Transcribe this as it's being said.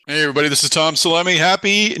Hey everybody, this is Tom Salemi.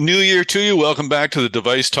 Happy New Year to you. Welcome back to the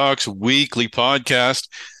Device Talks weekly podcast.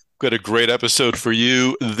 Got a great episode for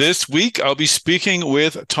you this week. I'll be speaking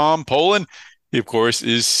with Tom Polen. He, of course,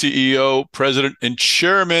 is CEO, president, and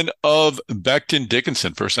chairman of Becton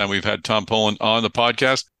Dickinson. First time we've had Tom Polen on the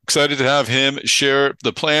podcast. Excited to have him share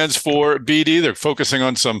the plans for BD. They're focusing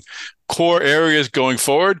on some core areas going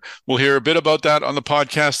forward. We'll hear a bit about that on the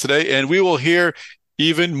podcast today, and we will hear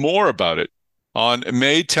even more about it on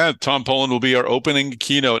May 10th. Tom Polen will be our opening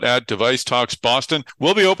keynote at Device Talks Boston.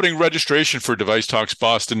 We'll be opening registration for Device Talks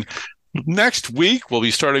Boston next week. We'll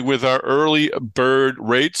be starting with our early bird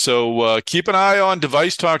rate. So keep an eye on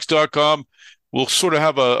devicetalks.com. We'll sort of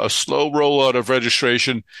have a slow rollout of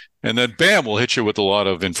registration, and then bam, we'll hit you with a lot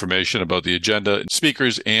of information about the agenda and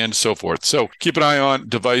speakers and so forth. So keep an eye on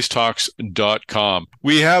devicetalks.com.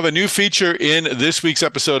 We have a new feature in this week's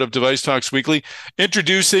episode of Device Talks Weekly,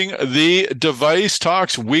 introducing the Device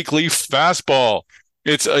Talks Weekly Fastball.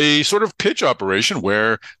 It's a sort of pitch operation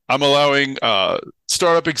where I'm allowing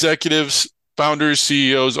startup executives, founders,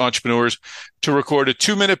 CEOs, entrepreneurs to record a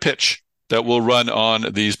 2-minute pitch that will run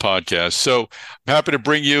on these podcasts. So I'm happy to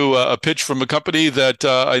bring you a pitch from a company that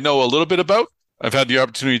I know a little bit about. I've had the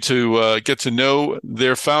opportunity to get to know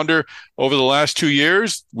their founder over the last 2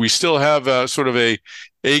 years. We still have sort of a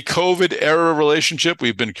COVID era relationship.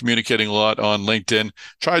 We've been communicating a lot on LinkedIn.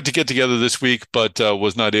 Tried to get together this week, but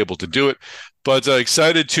was not able to do it. But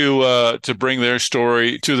excited to bring their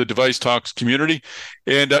story to the Device Talks community.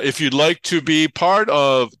 And if you'd like to be part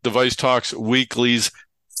of Device Talks Weekly's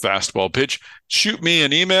fastball pitch, shoot me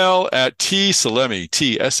an email at tsalemi,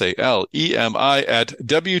 Tsalemi, at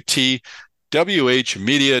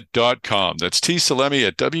WTWHmedia.com. That's tsalemi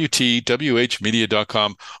at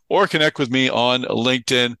WTWHmedia.com, or connect with me on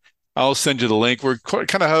LinkedIn. I'll send you the link. We're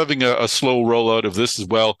kind of having a slow rollout of this as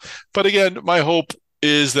well. But again, my hope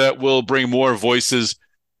is that we'll bring more voices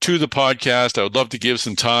to the podcast. I would love to give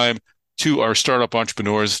some time to our startup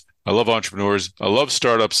entrepreneurs. I love entrepreneurs. I love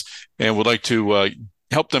startups, and would like to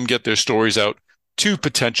help them get their stories out to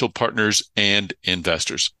potential partners and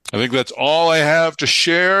investors. I think that's all I have to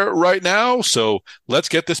share right now. So let's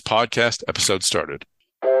get this podcast episode started.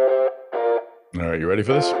 All right, you ready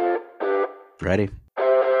for this? Ready.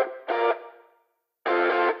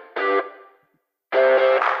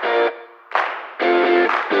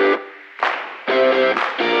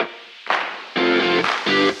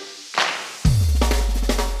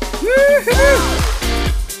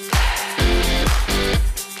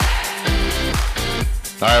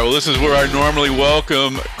 All right, well, this is where I normally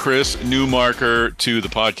welcome Chris Newmarker to the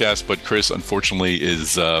podcast, but Chris, unfortunately,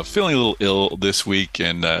 is feeling a little ill this week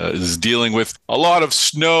and is dealing with a lot of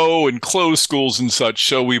snow and closed schools and such.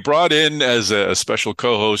 So we brought in as a special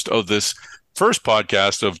co-host of this first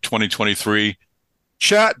podcast of 2023,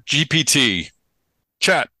 Chat GPT.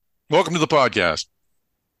 Chat, welcome to the podcast.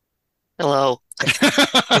 Hello.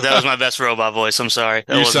 That was my best robot voice. I'm sorry.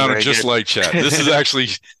 You sounded just like Chat. This is actually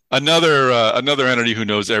another entity who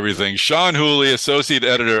knows everything. Sean Hooley, associate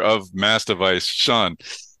editor of Mass Device. Sean,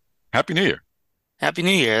 Happy New Year. Happy New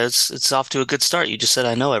Year. It's off to a good start. You just said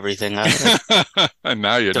I know everything. And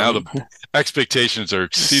now the expectations are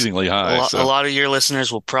exceedingly high. A lot of your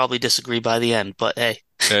listeners will probably disagree by the end, but hey.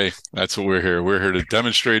 Hey, that's what we're here. We're here to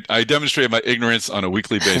demonstrate. I demonstrate my ignorance on a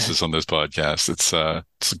weekly basis on this podcast. It's a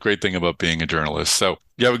great thing about being a journalist. So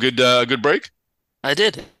you have a good break? I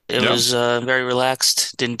did. It was very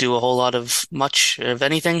relaxed. Didn't do a whole lot of much of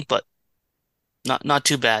anything, but not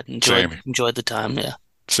too bad. Enjoyed the time. Yeah.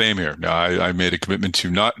 Same here. No, I made a commitment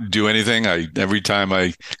to not do anything. Every time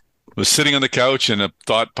I was sitting on the couch and a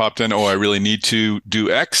thought popped in, oh, I really need to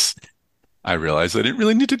do X, I realized I didn't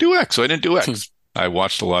really need to do X, so I didn't do X. I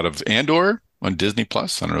watched a lot of Andor on Disney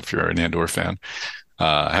Plus. I don't know if you're an Andor fan.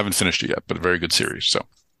 I haven't finished it yet, but a very good series. So,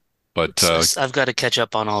 but I've got to catch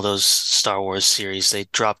up on all those Star Wars series. They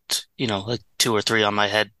dropped, like 2 or 3 on my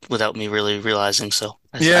head without me really realizing. So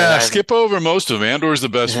skip over most of them. Andor's the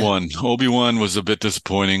best one. Obi-Wan was a bit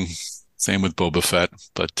disappointing. Same with Boba Fett,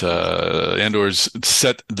 but Andor's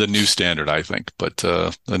set the new standard, I think. But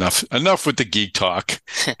enough with the geek talk.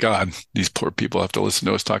 God, these poor people have to listen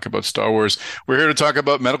to us talk about Star Wars. We're here to talk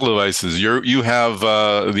about medical devices. You have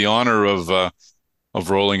the honor of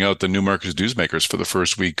rolling out the Newmarker's Newsmakers for the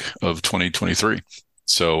first week of 2023.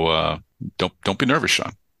 So don't be nervous,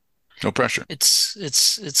 Sean. No pressure.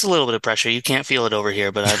 It's a little bit of pressure. You can't feel it over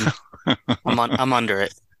here, but I'm under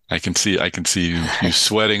it. I can see you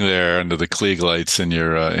sweating there under the Klieg lights in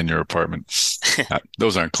your apartment.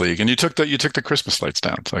 Those aren't Klieg, and you took the Christmas lights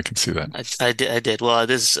down, so I can see that. I did. Well,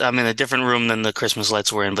 I'm in a different room than the Christmas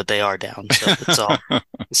lights were in, but they are down. So it's all the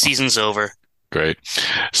season's over. Great.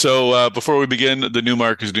 So before we begin the new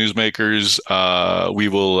Marcus Newsmakers, we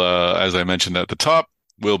will, as I mentioned at the top,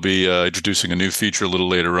 we'll be introducing a new feature a little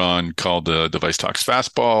later on called the Device Talks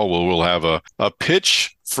Fastball. We'll have a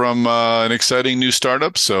pitch from an exciting new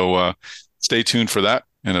startup. So stay tuned for that.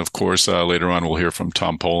 And of course, later on, we'll hear from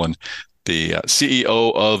Tom Polen, the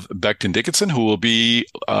CEO of Becton Dickinson, who will be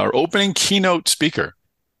our opening keynote speaker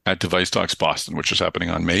at Device Talks Boston, which is happening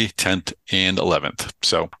on May 10th and 11th.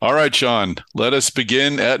 So, all right, Sean, let us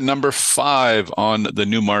begin at number 5 on the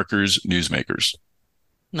new Marcus Newsmakers.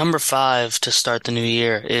 Number 5 to start the new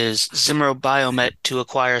year is Zimmer Biomet to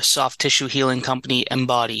acquire soft tissue healing company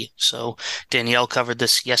Embody. So Danielle covered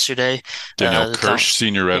this yesterday. Danielle Kirsch,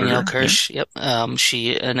 senior editor. Danielle Kirsch, yep.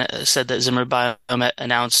 She said that Zimmer Biomet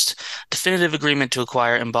announced definitive agreement to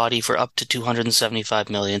acquire Embody for up to $275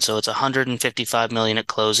 million. So it's $155 million at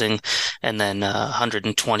closing, and then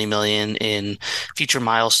 $120 million in future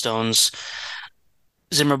milestones.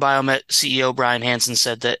 Zimmer Biomet CEO Brian Hansen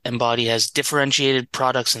said that Embody has differentiated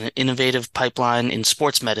products and an innovative pipeline in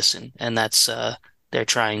sports medicine, and that's they're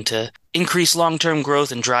trying to increase long-term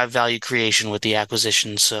growth and drive value creation with the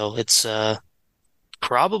acquisition. So it's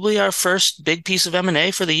probably our first big piece of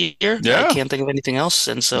M&A for the year. Yeah. I can't think of anything else,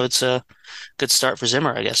 and so it's a good start for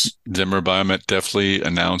Zimmer, I guess. Zimmer Biomet definitely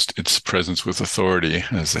announced its presence with authority,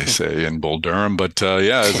 as they say in Bull Durham. But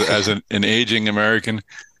yeah, as an aging American,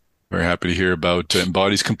 very happy to hear about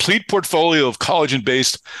Embody's complete portfolio of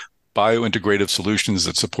collagen-based biointegrative solutions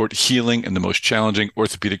that support healing in the most challenging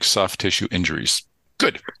orthopedic soft tissue injuries.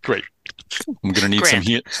 Good. Great. I'm going to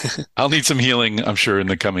need I'll need some healing, I'm sure, in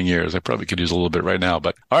the coming years. I probably could use a little bit right now,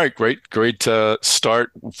 but all right, great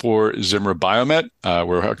start for Zimmer Biomet.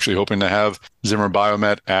 We're actually hoping to have Zimmer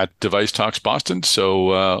Biomet at Device Talks Boston.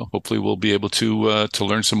 So hopefully we'll be able to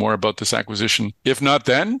learn some more about this acquisition. If not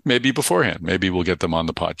then, maybe beforehand. Maybe we'll get them on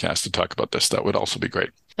the podcast to talk about this. That would also be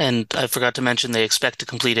great. And I forgot to mention they expect to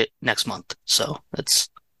complete it next month. So that's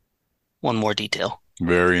one more detail.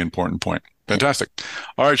 Very important point. Fantastic.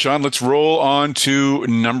 All right, Sean, let's roll on to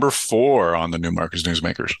number 4 on the new Marcus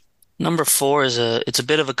Newsmakers. Number 4 it's a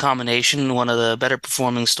bit of a combination. One of the better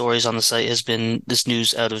performing stories on the site has been this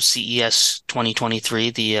news out of CES 2023,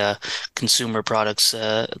 the consumer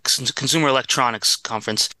electronics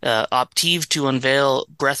conference. Optiv to unveil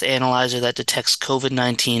breath analyzer that detects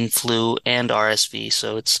COVID-19, flu, and RSV.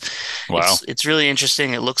 So it's really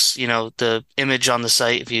interesting. It looks, the image on the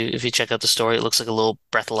site, if you check out the story, it looks like a little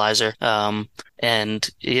breathalyzer. And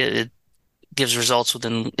it gives results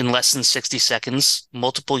in less than 60 seconds,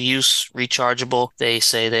 multiple use, rechargeable. They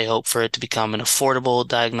say they hope for it to become an affordable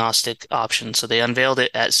diagnostic option. So they unveiled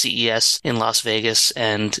it at CES in Las Vegas.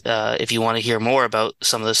 And if you want to hear more about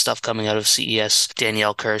some of the stuff coming out of CES,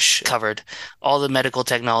 Danielle Kirsch covered all the medical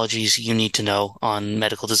technologies you need to know on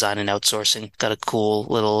medical design and outsourcing. Got a cool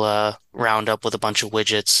little roundup with a bunch of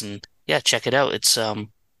widgets. And yeah, check it out. It's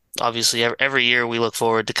obviously, every year we look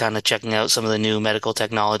forward to kind of checking out some of the new medical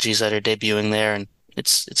technologies that are debuting there, and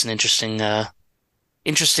it's an interesting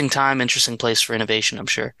time, interesting place for innovation, I'm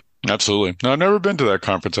sure. Absolutely. No, I've never been to that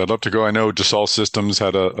conference. I'd love to go. I know Dassault Systems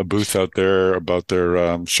had a booth out there about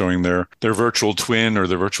their showing their virtual twin or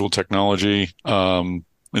their virtual technology.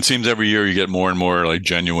 It seems every year you get more and more like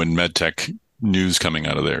genuine med tech news coming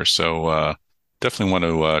out of there. So definitely want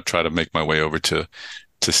to try to make my way over to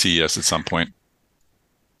CES at some point.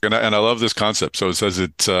 And I love this concept. So it says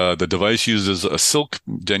the device uses a silk.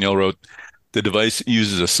 Danielle wrote, the device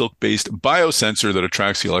uses a silk-based biosensor that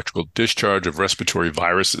attracts the electrical discharge of respiratory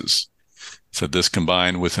viruses. So this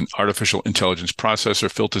combined with an artificial intelligence processor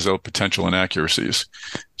filters out potential inaccuracies.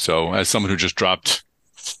 So as someone who just dropped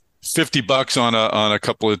 $50 on a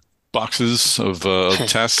couple of boxes of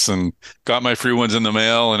tests and got my free ones in the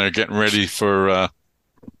mail and are getting ready for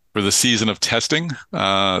the season of testing,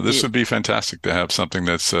 this would be fantastic to have something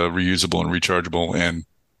that's reusable and rechargeable and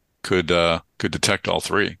could detect all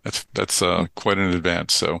three. That's quite an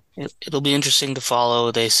advance. So it'll be interesting to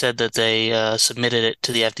follow. They said that they submitted it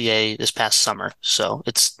to the FDA this past summer, so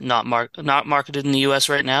it's not marketed in the U.S.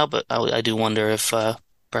 right now. But I do wonder if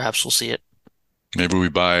perhaps we'll see it. Maybe we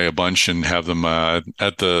buy a bunch and have them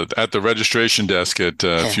at the registration desk at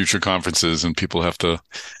future conferences, and people have to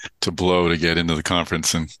blow to get into the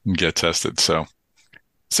conference and get tested. So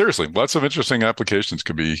seriously, lots of interesting applications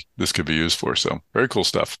this could be used for. So very cool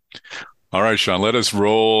stuff. All right, Sean, let us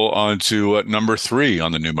roll on to number 3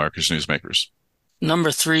 on the new Marcus Newsmakers.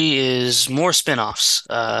 Number 3 is more spinoffs.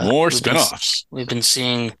 We've been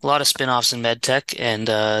seeing a lot of spinoffs in medtech, and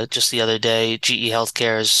just the other day, GE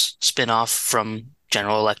Healthcare's spinoff from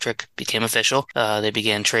General Electric became official. They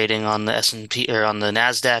began trading on the S&P or on the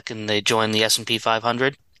Nasdaq, and they joined the S&P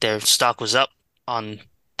 500. Their stock was up on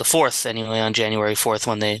the 4th anyway, on January 4th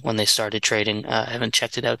when they started trading. I haven't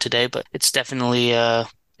checked it out today, but it's definitely an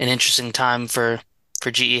interesting time for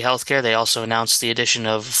GE Healthcare. They also announced the addition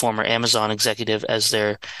of a former Amazon executive as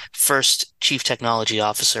their first chief technology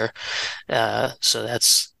officer. So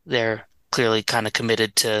they're clearly kind of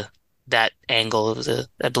committed to that angle of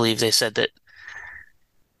I believe they said that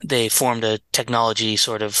they formed a technology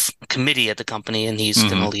sort of committee at the company, and he's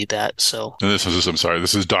going to lead that. So and this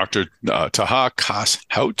is Dr. Taha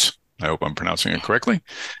Kass-Hout. I hope I'm pronouncing it correctly.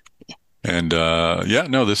 And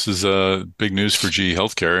this is big news for GE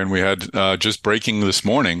Healthcare. And we had just breaking this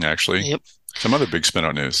morning, actually, some other big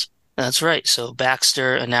spin-out news. That's right. So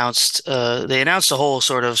Baxter announced a whole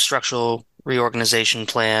sort of structural reorganization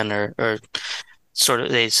plan, or sort of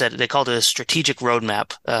they called it a strategic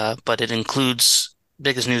roadmap, but it includes,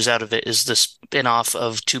 biggest news out of it is the spin-off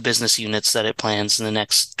of 2 business units that it plans in the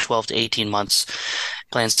next 12 to 18 months.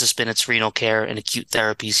 It plans to spin its renal care and acute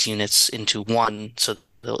therapies units into one, so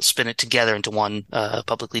they'll spin it together into one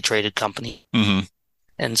publicly traded company.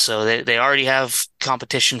 And so they already have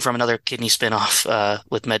competition from another kidney spinoff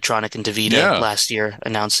with Medtronic and DaVita last year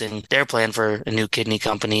announcing their plan for a new kidney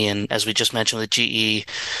company. And as we just mentioned with GE,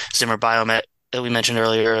 Zimmer Biomet that we mentioned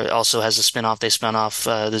earlier also has a spinoff. They spun off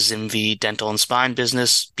the ZimVie dental and spine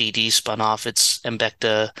business. BD spun off its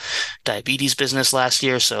Embecta diabetes business last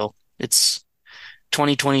year. So it's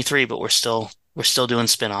 2023, but we're still doing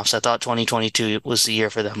spinoffs. I thought 2022 was the year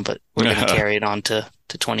for them, but we're going to carry it on to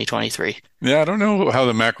 2023. Yeah, I don't know how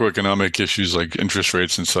the macroeconomic issues like interest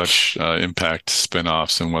rates and such impact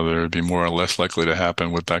spinoffs, and whether it'd be more or less likely to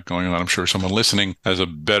happen with that going on. I'm sure someone listening has a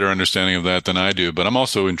better understanding of that than I do, but I'm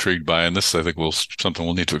also intrigued by, and this I think something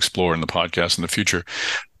we'll need to explore in the podcast in the future,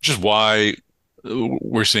 just why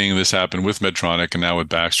we're seeing this happen with Medtronic and now with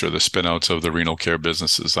Baxter, the spinouts of the renal care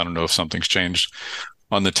businesses. I don't know if something's changed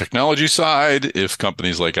on the technology side, if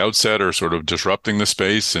companies like Outset are sort of disrupting the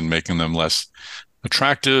space and making them less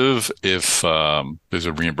attractive, if there's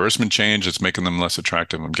a reimbursement change that's making them less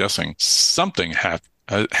attractive. I'm guessing something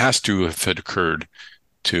has to have occurred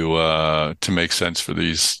to make sense for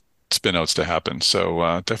these spinouts to happen.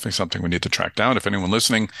 So definitely something we need to track down. If anyone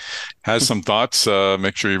listening has some thoughts,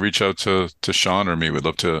 make sure you reach out to Sean or me. We'd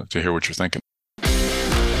love to hear what you're thinking.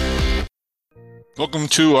 Welcome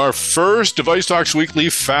to our first Device Talks Weekly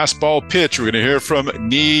Fastball Pitch. We're going to hear from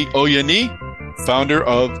Nii Oyeni, founder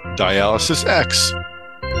of Dialysis X.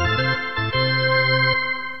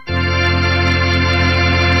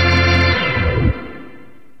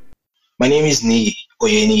 My name is Nii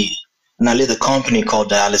Oyeni, and I lead a company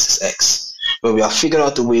called Dialysis X, where we have figured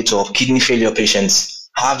out a way to help kidney failure patients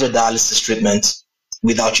have their dialysis treatment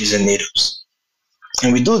without using needles.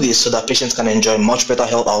 And we do this so that patients can enjoy much better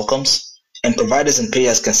health outcomes, and providers and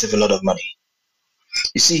payers can save a lot of money.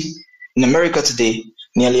 You see, in America today,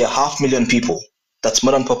 nearly 500,000 people, that's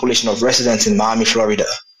more than population of residents in Miami, Florida,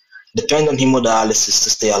 depend on hemodialysis to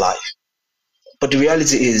stay alive. But the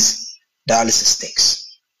reality is, dialysis stinks.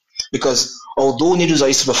 Because although needles are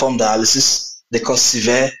used to perform dialysis, they cause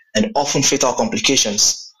severe and often fatal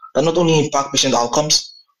complications that not only impact patient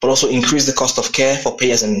outcomes, but also increase the cost of care for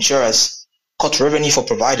payers and insurers, cut revenue for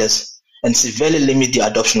providers, and severely limit the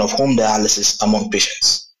adoption of home dialysis among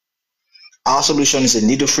patients. Our solution is a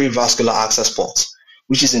needle-free vascular access port,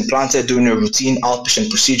 which is implanted during a routine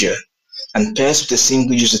outpatient procedure and pairs with a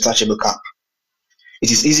single-use detachable cap.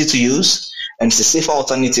 It is easy to use, and it's a safer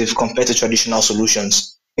alternative compared to traditional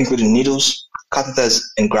solutions, including needles, catheters,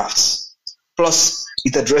 and grafts. Plus,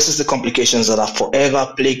 it addresses the complications that have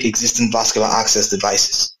forever plagued existing vascular access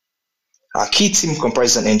devices. Our key team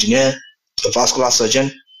comprises an engineer, a vascular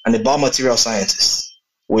surgeon, and a biomaterial scientist.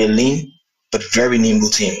 We're a lean but very nimble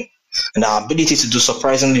team, and our ability to do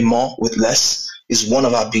surprisingly more with less is one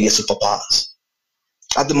of our biggest superpowers.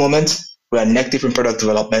 At the moment, we are neck deep in product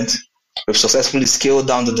development. We've successfully scaled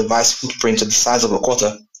down the device footprint to the size of a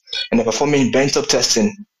quarter and are performing benchtop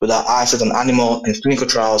testing with our eyes set on animal and clinical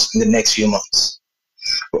trials in the next few months.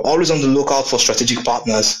 We're always on the lookout for strategic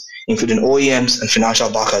partners, including OEMs and financial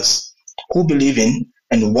backers, who believe in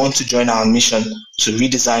and want to join our mission to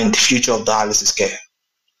redesign the future of dialysis care.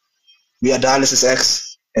 We are Dialysis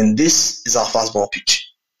X, and this is our fastball pitch.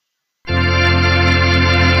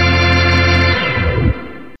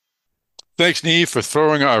 Thanks, Nii, for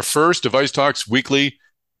throwing our first Device Talks Weekly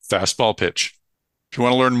Fastball Pitch. If you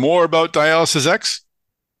want to learn more about Dialysis X,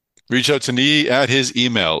 reach out to Nii at his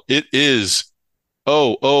email. It is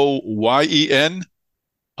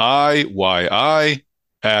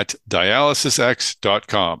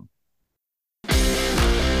ooyenii@dialysisx.com.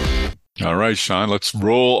 All right, Sean, let's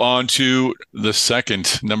roll on to the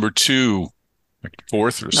second, number 2 like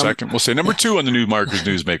fourth or second. We'll say number 2 on the new Markers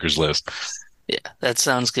Newsmakers list. Yeah, that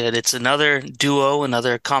sounds good. It's another duo,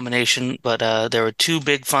 another combination, but there were 2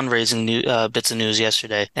 big fundraising bits of news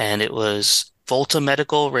yesterday, and it was Volta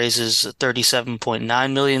Medical raises a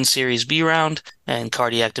 37.9 million Series B round, and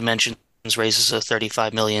Cardiac Dimensions raises a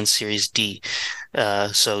 35 million Series D.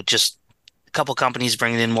 So just a couple companies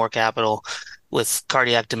bringing in more capital. With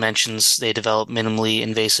Cardiac Dimensions, they develop minimally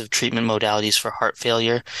invasive treatment modalities for heart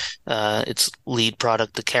failure. Its lead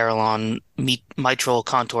product, the Carillon Mitral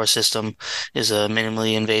Contour System, is a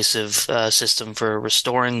minimally invasive system for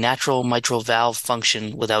restoring natural mitral valve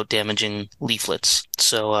function without damaging leaflets.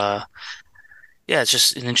 So, yeah, it's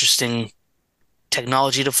just an interesting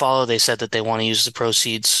technology to follow. They said that they want to use the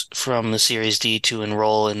proceeds from the Series D to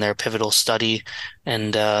enroll in their pivotal study,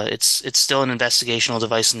 and it's still an investigational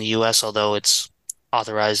device in the U.S., although it's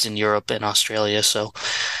authorized in Europe and Australia. So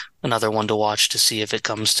another one to watch to see if it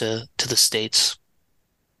comes to the States.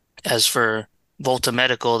 As for Volta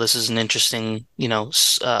Medical, this is an interesting,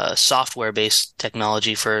 software-based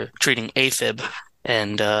technology for treating AFib,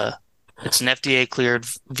 and it's an FDA-cleared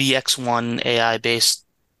VX1 AI-based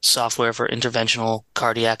software for interventional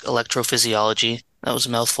cardiac electrophysiology. That was a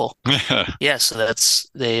mouthful. Yeah, so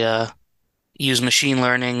they use machine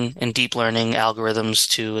learning and deep learning algorithms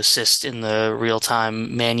to assist in the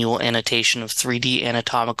real-time manual annotation of 3D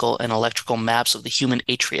anatomical and electrical maps of the human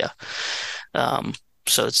atria.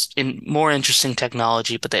 So it's more interesting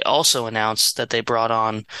technology, but they also announced that they brought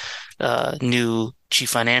on a new chief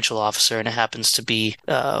financial officer, and it happens to be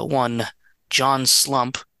one John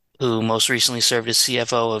Slump, who most recently served as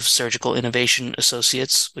CFO of Surgical Innovation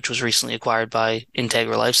Associates, which was recently acquired by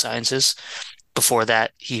Integra Life Sciences. Before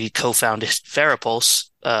that, he co-founded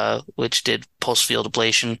Farapulse, which did pulse field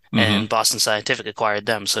ablation, and Boston Scientific acquired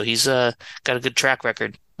them. So he's got a good track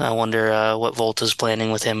record. I wonder what Volta's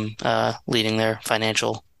planning with him leading their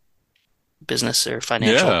financial business or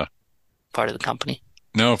financial part of the company.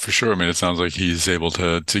 No, for sure. I mean, it sounds like he's able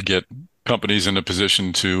to get companies in a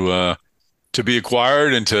position to be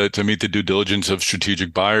acquired and to meet the due diligence of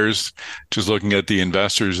strategic buyers. Just looking at the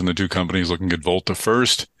investors in the 2 companies, looking at Volta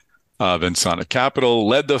first, Vensana Capital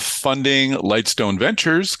led the funding, Lightstone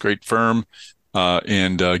Ventures, great firm,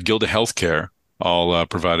 and Gilda Healthcare all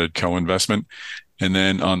provided co-investment. And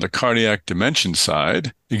then on the Cardiac Dimension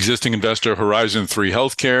side, existing investor Horizon 3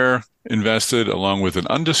 Healthcare invested along with an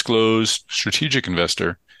undisclosed strategic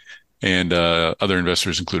investor. And other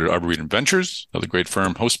investors included Arboretum Ventures, another great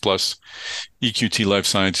firm, Host Plus, EQT Life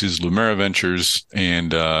Sciences, Lumera Ventures,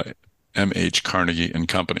 and MH Carnegie and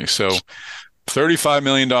Company. So $35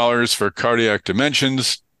 million for Cardiac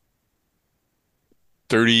Dimensions,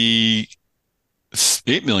 $38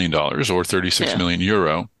 million or 36 million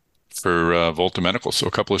euro for Volta Medical. So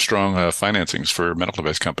a couple of strong financings for medical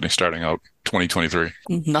device companies starting out 2023.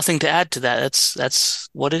 Nothing to add to that. That's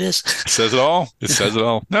what it is. It says it all. It says it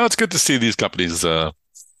all. No, it's good to see these companies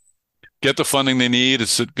get the funding they need.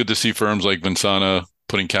 It's good to see firms like Vensana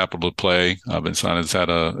putting capital to play. Vensana's had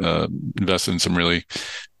invested in some really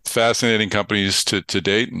fascinating companies to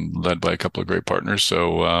date and led by a couple of great partners.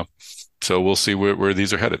 So we'll see where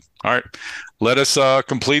these are headed. All right. Let us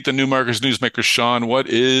complete the new Markers Newsmakers. Sean, what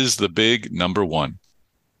is the big number 1?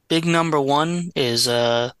 Big number 1 is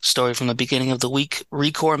a story from the beginning of the week.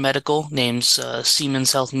 Recor Medical names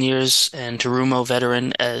Siemens Healthineers and Terumo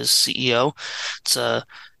veteran as CEO. It's I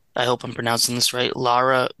hope I'm pronouncing this right,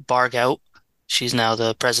 Lara Bargout. She's now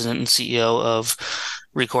the president and CEO of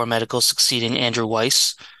Recor Medical, succeeding Andrew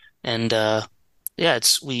Weiss. And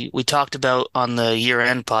we talked about on the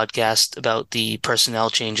year-end podcast about the personnel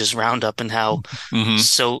changes roundup and how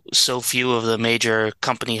so few of the major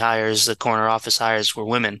company hires, the corner office hires, were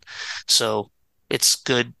women. So it's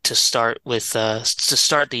good to start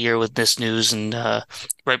the year with this news. And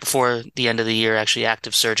right before the end of the year, actually,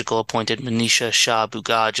 Active Surgical appointed Manisha Shah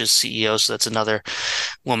Bugaj as CEO. So that's another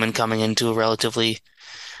woman coming into a relatively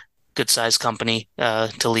good-sized company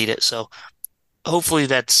to lead it. So hopefully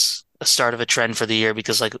that's a start of a trend for the year,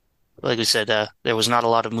 because like we said, there was not a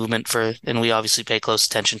lot of movement and we obviously pay close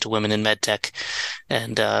attention to women in medtech,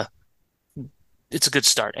 and it's a good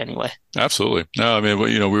start anyway. Absolutely. No, I mean,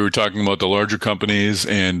 we were talking about the larger companies,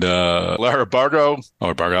 and Lara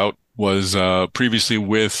Bargout was previously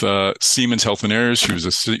with Siemens Healthineers. She was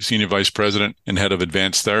a senior vice president and head of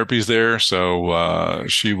advanced therapies there. So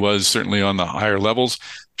she was certainly on the higher levels.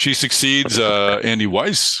 She succeeds Andy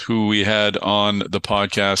Weiss, who we had on the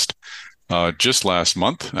podcast just last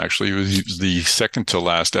month. Actually, he was the second to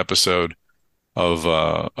last episode of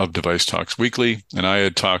Device Talks Weekly, and I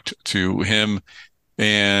had talked to him,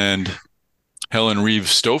 and Helen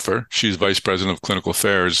Reeve-Stouffer. She's Vice President of Clinical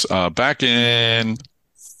Affairs. Back in,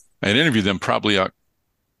 I had interviewed them probably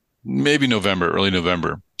maybe early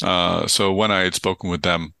November. So when I had spoken with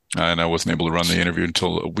them, and I wasn't able to run the interview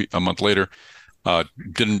until a month later,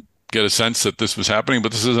 didn't get a sense that this was happening.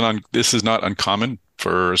 But this is not uncommon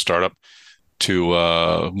for a startup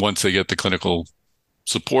to once they get the clinical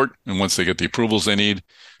support and once they get the approvals they need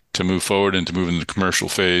to move forward and to move into the commercial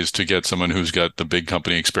phase, to get someone who's got the big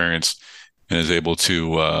company experience and is able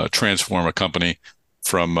to transform a company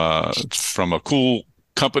from a cool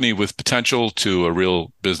company with potential to a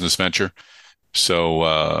real business venture.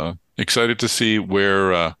 So excited to see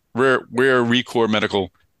where ReCor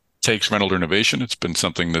Medical takes rental innovation. It's been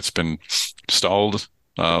something that's been stalled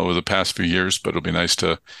over the past few years, but it'll be nice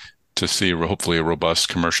to see hopefully a robust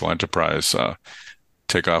commercial enterprise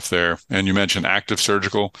take off there. And you mentioned Active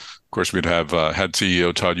Surgical. Of course, we'd have had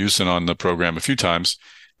CEO Todd Usen on the program a few times,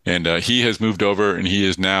 and he has moved over and he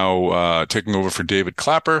is now taking over for David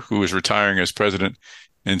Clapper, who is retiring as president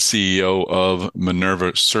and CEO of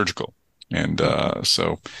Minerva Surgical. And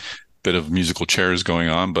so bit of musical chairs going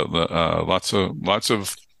on, but lots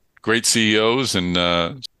of great CEOs. And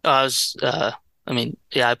I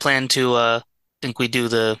plan to think we do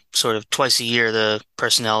the sort of twice a year, the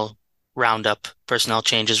personnel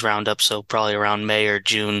changes roundup. So probably around May or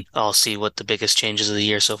June, I'll see what the biggest changes of the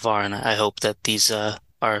year so far. And I hope that these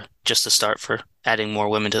are just a start for adding more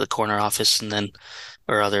women to the corner office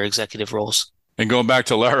or other executive roles. And going back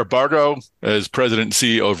to Lara Bargo, as president and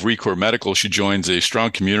CEO of ReCor Medical, she joins a strong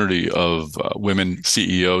community of women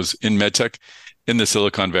CEOs in medtech in the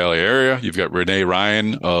Silicon Valley area. You've got Renee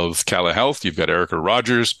Ryan of Cala Health. You've got Erica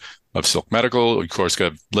Rogers of Silk Medical. Of course,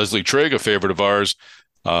 got Leslie Trigg, a favorite of ours,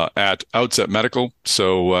 at Outset Medical.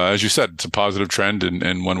 So as you said, it's a positive trend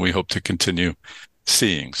and one we hope to continue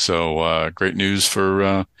seeing. So great news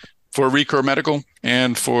for ReCor Medical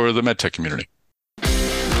and for the medtech community.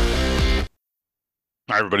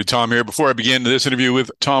 Hi, everybody. Tom here. Before I begin this interview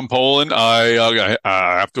with Tom Polen, I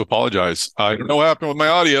have to apologize. I don't know what happened with my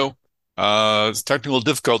audio. It's technical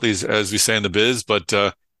difficulties, as we say in the biz, but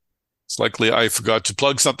it's likely I forgot to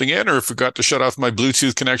plug something in or forgot to shut off my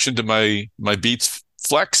Bluetooth connection to my Beats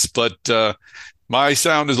Flex. But my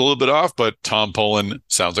sound is a little bit off, but Tom Polen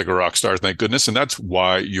sounds like a rock star, thank goodness, and that's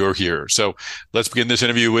why you're here. So let's begin this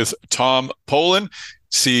interview with Tom Polen,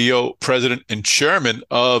 CEO, President, and Chairman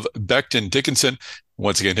of Becton Dickinson.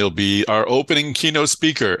 Once again, he'll be our opening keynote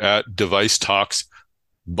speaker at Device Talks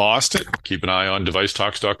Boston. Keep an eye on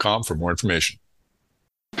devicetalks.com for more information.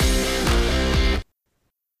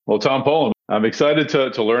 Well, Tom Polen, I'm excited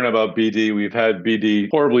to learn about BD. We've had BD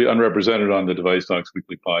horribly unrepresented on the Device Talks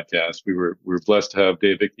Weekly podcast. We were blessed to have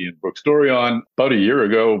Dave Hickey and Brooke Story on about a year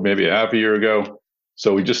ago, maybe a half a year ago.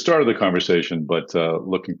 So we just started the conversation, but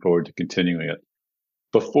looking forward to continuing it.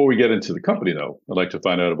 Before we get into the company, though, I'd like to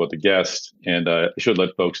find out about the guest, and I should let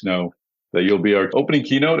folks know that you'll be our opening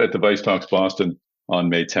keynote at Device Talks Boston on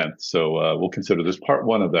May 10th. So we'll consider this part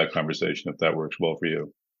one of that conversation, if that works well for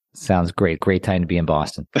you. Sounds great. Great time to be in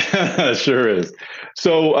Boston. Sure is.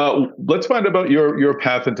 So let's find out about your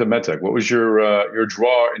path into medtech. What was your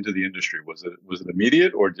draw into the industry? Was it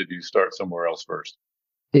immediate, or did you start somewhere else first?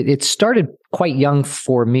 It started quite young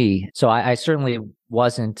for me. So I certainly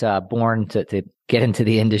wasn't born to get into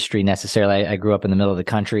the industry necessarily. I grew up in the middle of the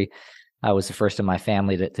country. I was the first in my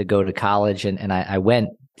family to go to college, and I went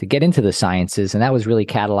to get into the sciences. And that was really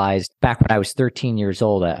catalyzed back when I was 13 years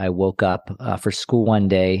old. I woke up for school one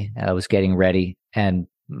day. I was getting ready, and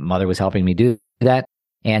mother was helping me do that.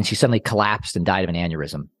 And she suddenly collapsed and died of an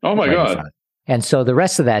aneurysm. Oh, my God. And so the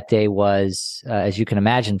rest of that day was, as you can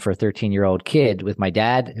imagine, for a 13-year-old kid, with my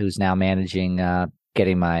dad, who's now managing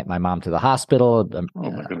getting my mom to the hospital,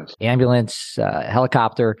 ambulance,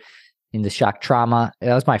 helicopter, into shock trauma.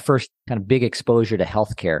 That was my first kind of big exposure to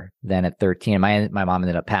healthcare then at 13. My mom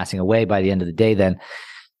ended up passing away by the end of the day then.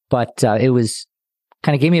 But it was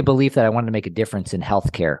kind of gave me a belief that I wanted to make a difference in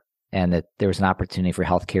healthcare and that there was an opportunity for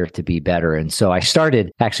healthcare to be better. And so I started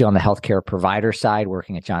actually on the healthcare provider side,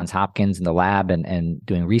 working at Johns Hopkins in the lab and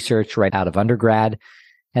doing research right out of undergrad,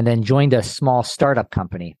 and then joined a small startup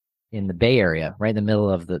company in the Bay Area, right in the middle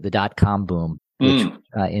of the dot-com boom, which,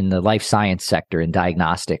 in the life science sector in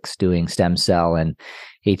diagnostics, doing stem cell and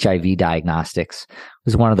HIV diagnostics.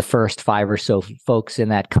 Was one of the first 5 or so folks in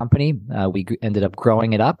that company. We ended up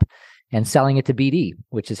growing it up and selling it to BD,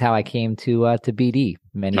 which is how I came to BD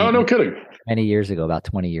many years ago, about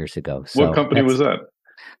 20 years ago. So what company was that?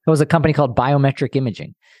 It was a company called Biometric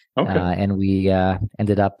Imaging. Okay. And we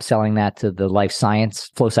ended up selling that to the life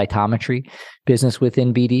science flow cytometry business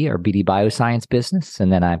within BD, or BD Bioscience business.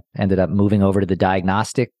 And then I ended up moving over to the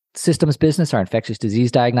diagnostic systems business, our infectious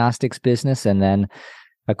disease diagnostics business, and then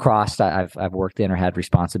across, I've worked in or had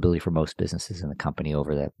responsibility for most businesses in the company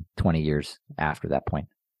over the 20 years after that point.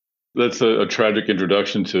 That's a tragic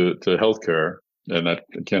introduction to healthcare, and I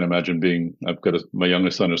can't imagine my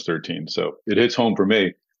youngest son is 13, so it hits home for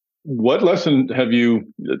me. What lesson have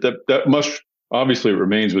you that must obviously it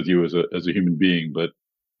remains with you as a human being, but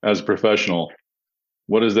as a professional,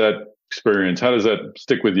 what is that experience? How does that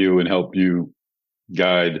stick with you and help you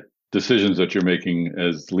guide decisions that you're making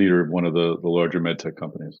as leader of one of the larger medtech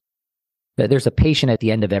companies? There's a patient at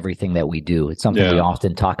the end of everything that we do. It's something we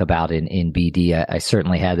often talk about in BD. I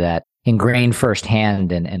certainly had that ingrained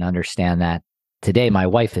firsthand and understand that. Today, my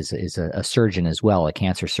wife is a surgeon as well, a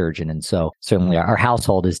cancer surgeon. And so certainly our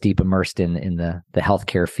household is deep immersed in the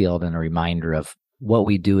healthcare field, and a reminder of what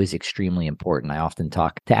we do is extremely important. I often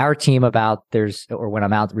talk to our team about when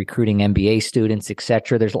I'm out recruiting MBA students, et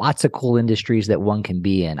cetera, there's lots of cool industries that one can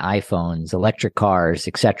be in: iPhones, electric cars,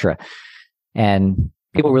 et cetera. And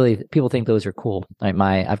people think those are cool.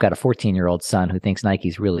 I've got a 14-year-old son who thinks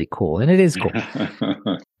Nike's really cool, and it is cool.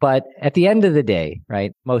 But at the end of the day,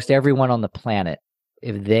 right, most everyone on the planet,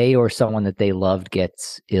 if they or someone that they loved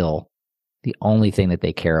gets ill, the only thing that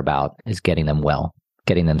they care about is getting them well,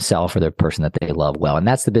 getting themselves or the person that they love well. And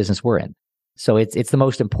that's the business we're in. So it's the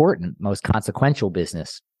most important, most consequential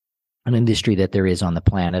business, an industry that there is on the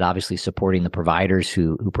planet, obviously supporting the providers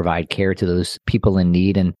who provide care to those people in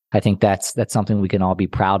need. And I think that's something we can all be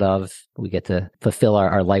proud of. We get to fulfill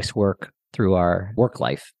our life's work through our work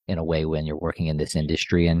life in a way when you're working in this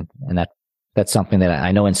industry. And that's something that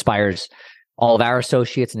I know inspires all of our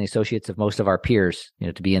associates and the associates of most of our peers,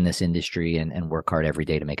 to be in this industry and work hard every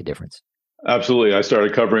day to make a difference. Absolutely. I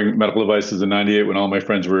started covering medical devices in 98 when all my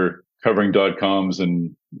friends were covering .coms,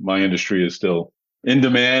 and my industry is still in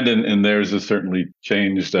demand, and theirs has certainly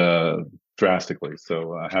changed drastically.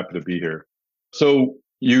 So happy to be here. So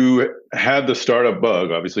you had the startup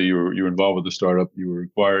bug. Obviously, you were involved with the startup. You were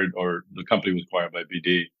acquired, or the company was acquired by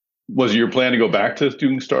BD. Was it your plan to go back to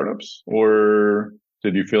doing startups, or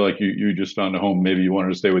did you feel like you just found a home? Maybe you wanted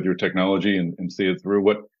to stay with your technology and see it through.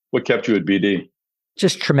 What kept you at BD?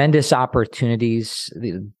 Just tremendous opportunities.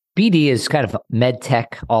 BD is kind of med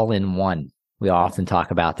tech all in one. We often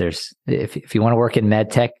talk about if you want to work in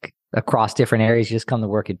med tech across different areas, you just come to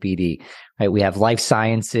work at BD, right? We have life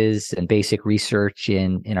sciences and basic research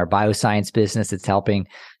in our bioscience business. It's helping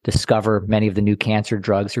discover many of the new cancer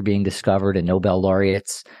drugs are being discovered, and Nobel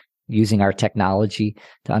laureates using our technology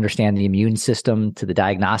to understand the immune system, to the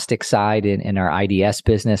diagnostic side in our IDS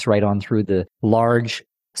business, right on through the large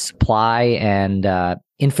supply and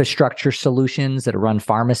infrastructure solutions that run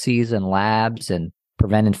pharmacies and labs and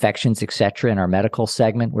prevent infections, et cetera, in our medical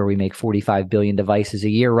segment, where we make 45 billion devices a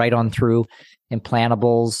year, right on through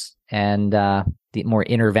implantables and the more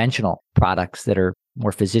interventional products that are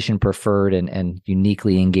more physician preferred and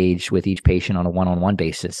uniquely engaged with each patient on a one-on-one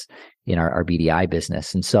basis in our BDI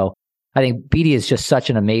business. And so I think BD is just such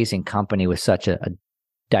an amazing company with such a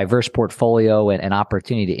diverse portfolio and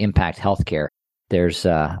opportunity to impact healthcare. There's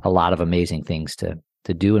a lot of amazing things to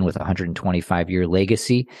do, and with a 125-year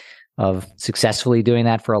legacy of successfully doing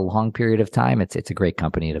that for a long period of time, it's a great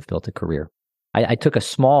company to have built a career. I took a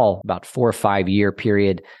small, about 4 or 5 year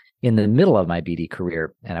period in the middle of my BD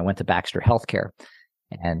career, and I went to Baxter Healthcare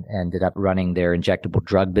and ended up running their injectable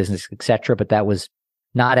drug business, et cetera. But that was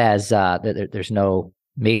not as there's no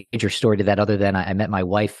major story to that other than I met my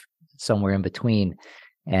wife somewhere in between.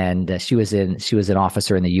 And she was an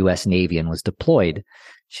officer in the U.S. Navy and was deployed.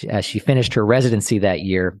 As she finished her residency that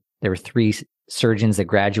year, there were 3 surgeons that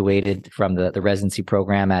graduated from the residency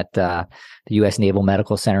program at the U.S. Naval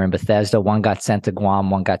Medical Center in Bethesda. One got sent to Guam,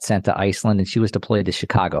 one got sent to Iceland, and she was deployed to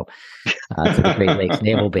Chicago, to the Great Lakes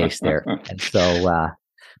Naval Base there. And so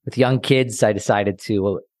with young kids, I decided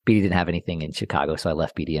BD didn't have anything in Chicago, so I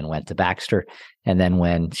left BD and went to Baxter. And then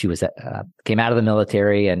when she came out of the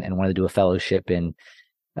military and wanted to do a fellowship in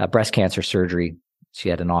breast cancer surgery, she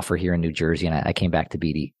had an offer here in New Jersey, and I came back to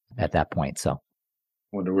BD at that point. So,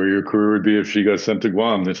 wonder where your career would be if she got sent to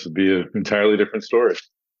Guam. This would be an entirely different story.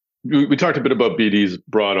 We talked a bit about BD's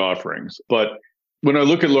broad offerings, but when I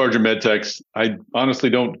look at larger medtechs, I honestly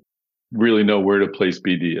don't really know where to place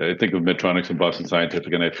BD. I think of Medtronic and Boston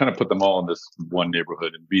Scientific, and I kind of put them all in this one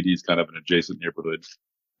neighborhood, and BD is kind of an adjacent neighborhood.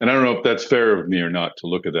 And I don't know if that's fair of me or not to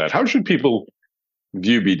look at that. How should people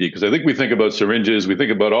view BD? Because I think we think about syringes, we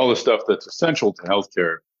think about all the stuff that's essential to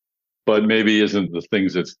healthcare, but maybe isn't the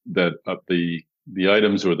things that the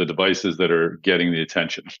items or the devices that are getting the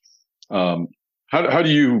attention. How do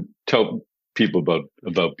you tell people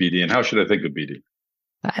about BD, and how should I think of BD?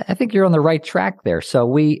 I think you're on the right track there. So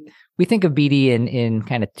we think of BD in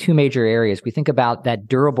kind of two major areas. We think about that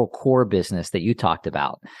durable core business that you talked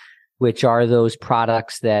about, which are those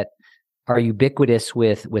products that are ubiquitous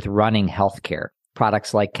with running healthcare.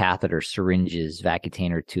 Products like catheters, syringes,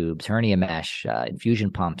 Vacutainer tubes, hernia mesh,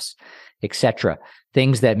 infusion pumps, etc.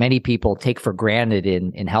 Things that many people take for granted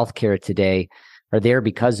in healthcare today are there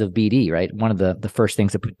because of BD, right? One of the first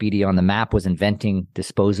things that put BD on the map was inventing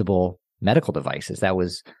disposable medical devices. That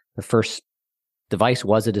was the first device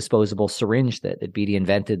was a disposable syringe that BD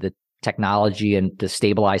invented the technology and to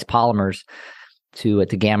stabilize polymers to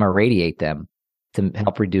gamma radiate them to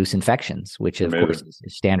help reduce infections, which of course is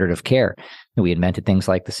standard of care. And we invented things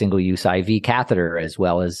like the single-use IV catheter as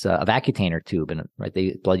well as a Vacutainer tube. And right,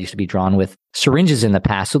 the blood used to be drawn with syringes in the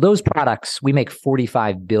past. So those products, we make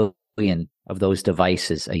 45 billion of those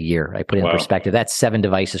devices a year. I put it in perspective. That's 7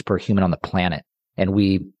 devices per human on the planet. And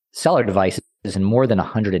we sell our devices in more than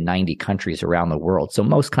 190 countries around the world. So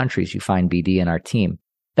most countries you find BD in our team.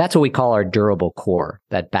 That's what we call our durable core,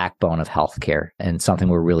 that backbone of healthcare, and something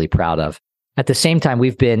we're really proud of. At the same time,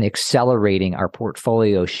 we've been accelerating our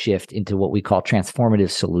portfolio shift into what we call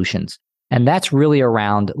transformative solutions. And that's really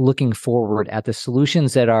around looking forward at the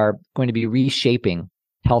solutions that are going to be reshaping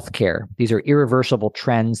healthcare. These are irreversible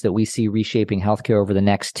trends that we see reshaping healthcare over the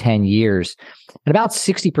next 10 years. And about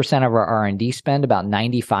 60% of our R&D spend, about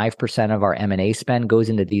 95% of our M&A spend goes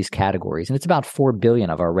into these categories. And it's about $4 billion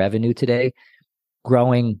of our revenue today,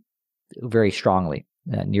 growing very strongly,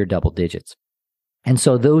 near double digits. And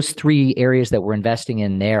so those 3 areas that we're investing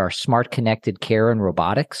in there are smart connected care and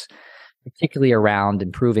robotics, particularly around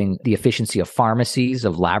improving the efficiency of pharmacies,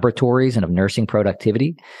 of laboratories, and of nursing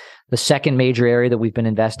productivity. The second major area that we've been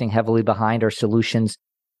investing heavily behind are solutions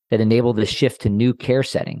that enable the shift to new care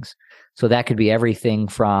settings. So that could be everything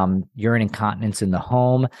from urine incontinence in the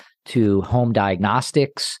home to home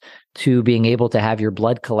diagnostics to being able to have your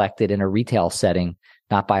blood collected in a retail setting,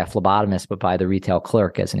 not by a phlebotomist, but by the retail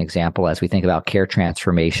clerk, as an example, as we think about care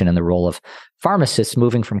transformation and the role of pharmacists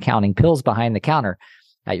moving from counting pills behind the counter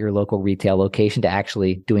at your local retail location to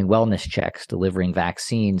actually doing wellness checks, delivering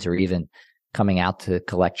vaccines, or even coming out to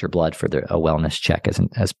collect your blood for a wellness check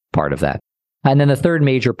as part of that. And then the third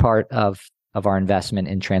major part of our investment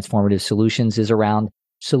in transformative solutions is around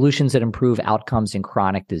solutions that improve outcomes in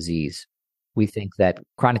chronic disease. We think that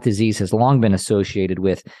chronic disease has long been associated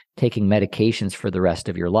with taking medications for the rest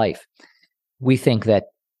of your life. We think that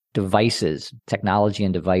technology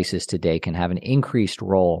and devices today can have an increased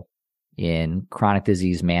role in chronic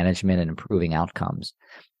disease management and improving outcomes.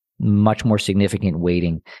 Much more significant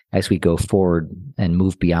weighting as we go forward and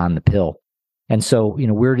move beyond the pill. And so,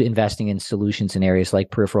 we're investing in solutions in areas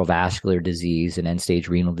like peripheral vascular disease and end-stage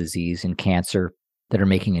renal disease and cancer that are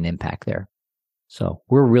making an impact there. So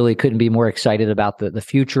we're really couldn't be more excited about the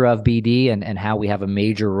future of BD and how we have a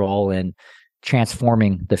major role in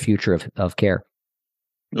transforming the future of care.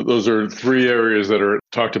 Those are 3 areas that are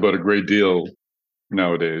talked about a great deal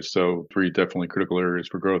nowadays. So 3 definitely critical areas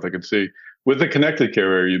for growth I can see. With the connected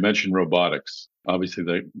care area, you mentioned robotics. Obviously,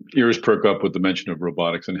 the ears perk up with the mention of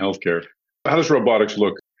robotics in healthcare. How does robotics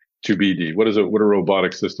look to BD? What a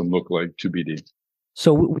robotic system look like to BD?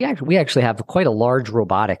 So we actually have quite a large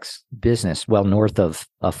robotics business, well north of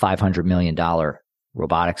a $500 million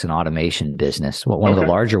robotics and automation business. Well, one of the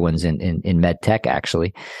larger ones in med tech,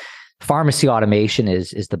 actually. Pharmacy automation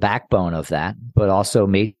is the backbone of that, but also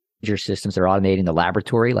major systems that are automating the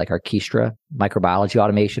laboratory, like our Kiestra microbiology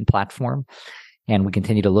automation platform. And we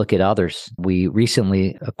continue to look at others. We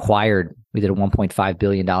recently did a $1.5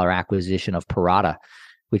 billion acquisition of Parata,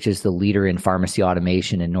 which is the leader in pharmacy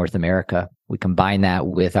automation in North America. We combine that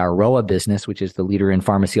with our Rowa business, which is the leader in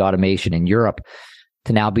pharmacy automation in Europe,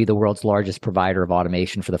 to now be the world's largest provider of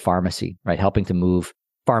automation for the pharmacy, right? Helping to move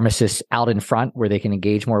pharmacists out in front where they can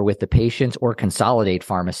engage more with the patients or consolidate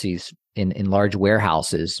pharmacies in large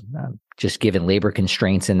warehouses. Just given labor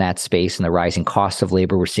constraints in that space and the rising costs of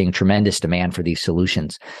labor, we're seeing tremendous demand for these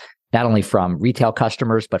solutions, not only from retail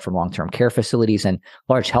customers, but from long-term care facilities and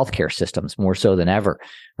large healthcare systems, more so than ever,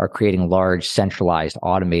 are creating large, centralized,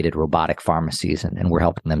 automated robotic pharmacies, and we're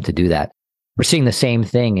helping them to do that. We're seeing the same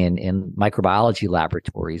thing in microbiology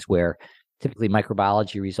laboratories, where typically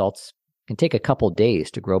microbiology results can take a couple of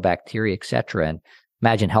days to grow bacteria, et cetera. And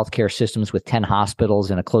imagine healthcare systems with 10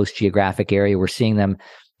 hospitals in a close geographic area. We're seeing them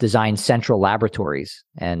design central laboratories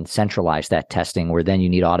and centralize that testing, where then you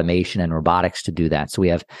need automation and robotics to do that. So we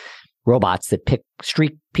have robots that pick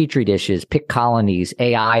street petri dishes, pick colonies,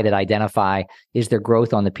 AI that identify is there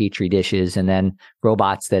growth on the petri dishes, and then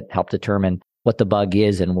robots that help determine what the bug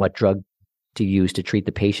is and what drug to use to treat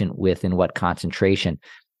the patient with in what concentration.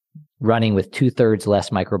 running with 2/3 less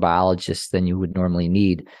microbiologists than you would normally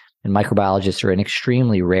need. And microbiologists are an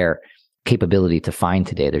extremely rare capability to find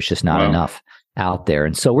today. There's just not enough out there.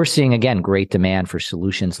 And so we're seeing, again, great demand for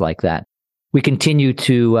solutions like that. We continue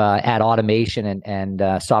to add automation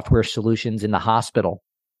and software solutions in the hospital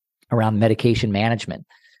around medication management.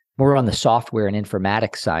 More on the software and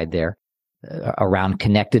informatics side there, around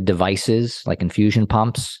connected devices like infusion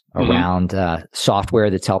pumps, around software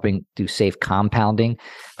that's helping do safe compounding,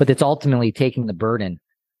 but that's ultimately taking the burden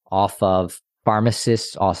off of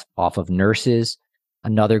pharmacists, off of nurses.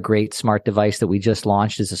 Another great smart device that we just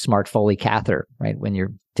launched is a smart Foley catheter, right? When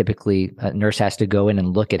you're typically, a nurse has to go in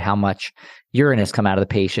and look at how much urine has come out of the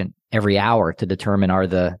patient every hour to determine are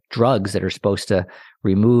the drugs that are supposed to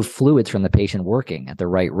remove fluids from the patient working at the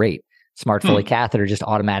right rate. Smart Foley catheter just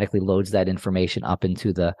automatically loads that information up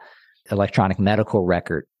into the electronic medical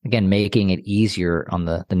record, again, making it easier on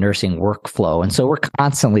the nursing workflow. And so we're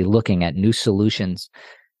constantly looking at new solutions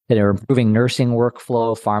that are improving nursing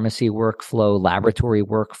workflow, pharmacy workflow, laboratory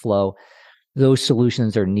workflow. Those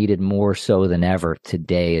solutions are needed more so than ever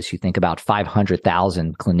today, as you think about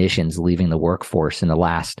 500,000 clinicians leaving the workforce in the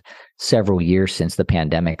last several years since the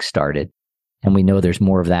pandemic started. And we know there's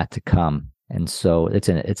more of that to come. And so it's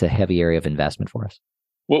a heavy area of investment for us.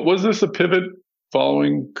 Well, was this a pivot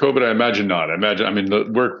following COVID? I imagine not.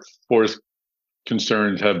 The workforce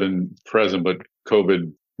concerns have been present, but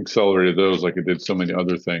COVID accelerated those like it did so many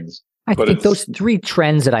other things. I think those three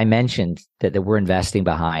trends that I mentioned that we're investing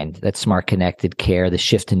behind, that smart connected care, the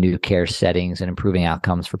shift to new care settings and improving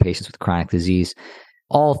outcomes for patients with chronic disease,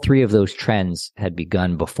 all three of those trends had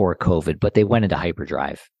begun before COVID, but they went into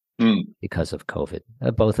hyperdrive because of COVID.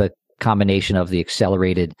 Both a combination of the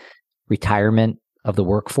accelerated retirement of the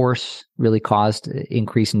workforce really caused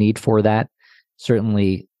increased need for that.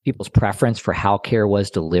 Certainly people's preference for how care was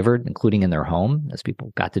delivered, including in their home, as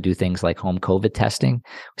people got to do things like home COVID testing.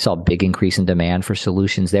 We saw a big increase in demand for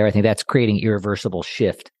solutions there. I think that's creating irreversible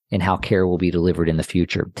shift in how care will be delivered in the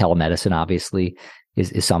future. Telemedicine, obviously,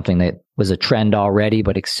 is something that was a trend already,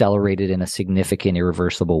 but accelerated in a significant,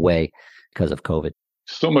 irreversible way because of COVID.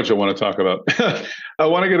 So much I want to talk about. I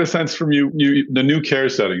want to get a sense from you, the new care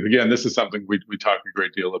settings. Again, this is something we talk a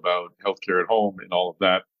great deal about, healthcare at home and all of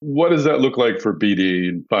that. What does that look like for BD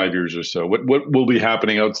in 5 years or so? What will be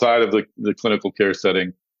happening outside of the clinical care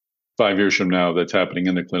setting 5 years from now that's happening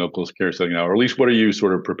in the clinical care setting now? Or at least what are you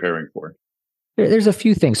sort of preparing for? There's a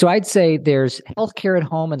few things. So I'd say there's healthcare at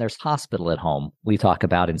home and there's hospital at home we talk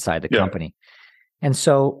about inside the company.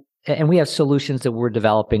 And we have solutions that we're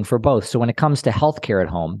developing for both. So when it comes to healthcare at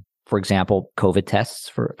home, for example, COVID tests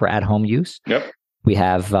for at-home use. Yep. We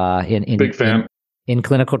have in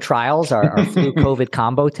clinical trials our flu COVID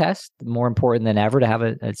combo test. More important than ever to have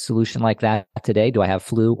a solution like that today. Do I have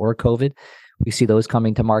flu or COVID? We see those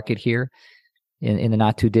coming to market here in the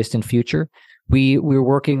not too distant future. We're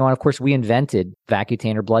working on, of course, we invented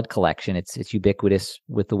Vacutainer blood collection. It's ubiquitous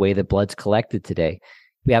with the way that blood's collected today.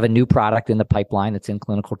 We have a new product in the pipeline that's in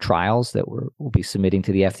clinical trials that we'll be submitting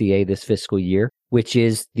to the FDA this fiscal year, which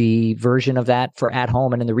is the version of that for at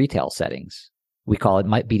home and in the retail settings. We call it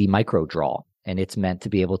BD MicroDraw, and it's meant to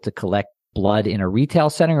be able to collect blood in a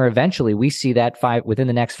retail setting, or eventually we see that within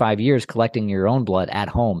the next 5 years, collecting your own blood at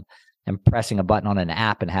home and pressing a button on an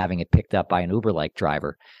app and having it picked up by an Uber-like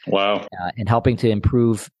driver. Wow. And helping to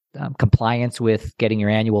improve compliance with getting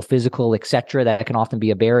your annual physical, et cetera. That can often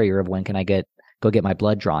be a barrier of when can I go get my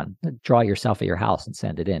blood drawn. Draw it yourself at your house and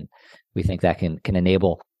send it in. We think that can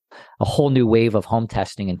enable a whole new wave of home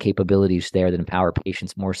testing and capabilities there that empower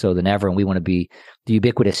patients more so than ever. And we want to be the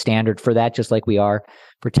ubiquitous standard for that, just like we are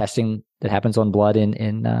for testing that happens on blood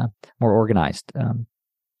in more organized,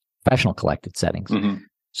 professional collected settings. Mm-hmm.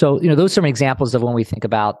 So, those are some examples of when we think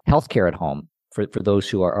about healthcare at home for those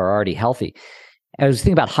who are already healthy. I was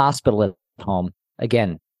thinking about hospital at home.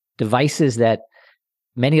 Again,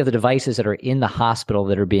 many of the devices that are in the hospital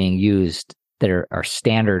that are being used that are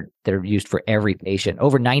standard, that are used for every patient.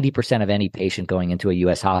 Over 90% of any patient going into a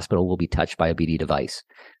U.S. hospital will be touched by a BD device.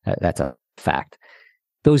 That's a fact.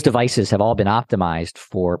 Those devices have all been optimized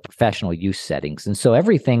for professional use settings. And so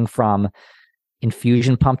everything from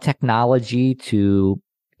infusion pump technology to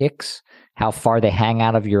PICCs, how far they hang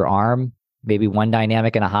out of your arm, maybe one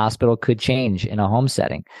dynamic in a hospital could change in a home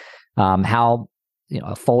setting. How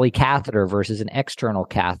a Foley catheter versus an external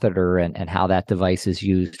catheter and how that device is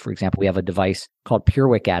used. For example, we have a device called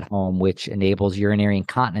PureWick at home, which enables urinary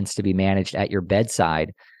incontinence to be managed at your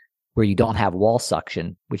bedside where you don't have wall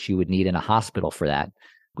suction, which you would need in a hospital for that.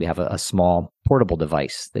 We have a small portable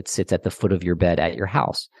device that sits at the foot of your bed at your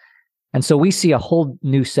house. And so we see a whole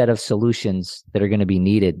new set of solutions that are going to be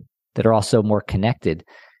needed that are also more connected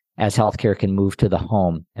as healthcare can move to the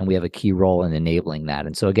home, and we have a key role in enabling that.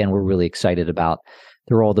 And so again, we're really excited about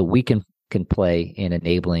the role that we can play in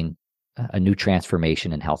enabling a new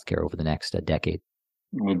transformation in healthcare over the next decade.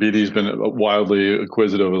 Well, BD's been wildly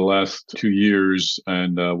acquisitive over the last 2 years,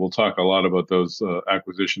 and we'll talk a lot about those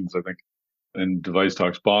acquisitions, I think, in Device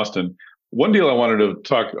Talks Boston. One deal I wanted to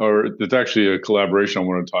talk, or it's actually a collaboration I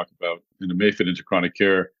wanted to talk about in the Mayfit into chronic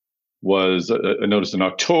care, was I noticed in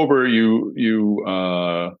October you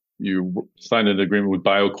signed an agreement with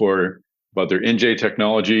BioCore about their NJ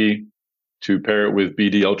technology to pair it with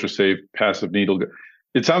BD UltraSafe passive needle.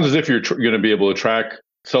 It sounds as if you're going to be able to track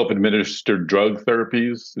self-administered drug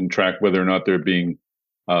therapies and track whether or not they're being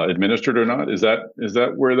administered or not. Is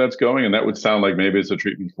that where that's going? And that would sound like maybe it's a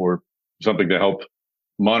treatment for something to help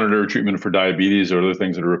monitor treatment for diabetes or other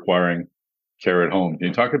things that are requiring care at home. Can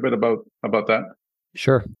you talk a bit about that?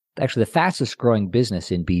 Sure. Actually, the fastest growing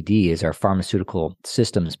business in BD is our pharmaceutical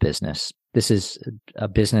systems business. This is a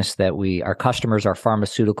business that our customers are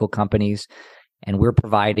pharmaceutical companies, and we're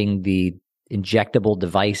providing the injectable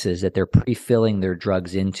devices that they're pre-filling their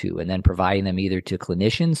drugs into and then providing them either to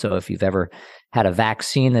clinicians. So if you've ever had a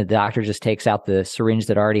vaccine, the doctor just takes out the syringe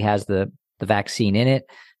that already has the vaccine in it.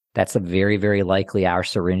 That's a very, very likely our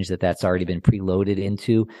syringe that's already been preloaded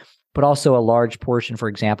into. But also a large portion, for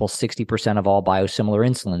example, 60% of all biosimilar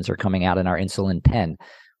insulins are coming out in our insulin pen,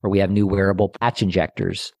 or we have new wearable patch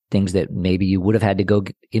injectors, things that maybe you would have had to go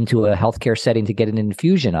into a healthcare setting to get an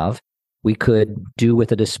infusion of. We could do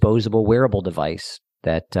with a disposable wearable device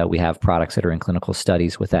that we have products that are in clinical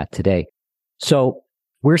studies with that today. So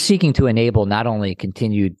we're seeking to enable not only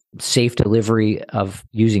continued safe delivery of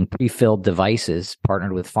using pre-filled devices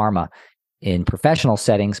partnered with pharma in professional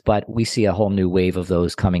settings, but we see a whole new wave of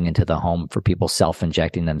those coming into the home for people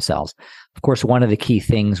self-injecting themselves. Of course, one of the key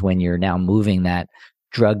things when you're now moving that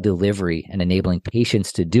drug delivery and enabling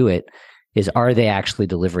patients to do it is, are they actually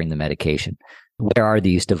delivering the medication? Where are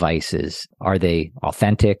these devices? Are they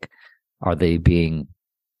authentic? Are they being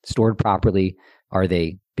stored properly? Are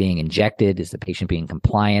they being injected? Is the patient being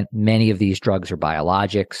compliant? Many of these drugs are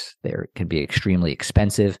biologics. They can be extremely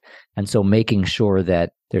expensive. And so making sure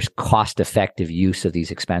that there's cost-effective use of these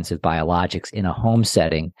expensive biologics in a home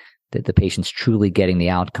setting, that the patient's truly getting the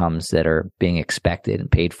outcomes that are being expected and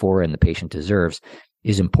paid for and the patient deserves,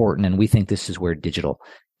 is important. And we think this is where digital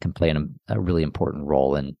can play a really important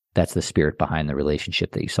role. And that's the spirit behind the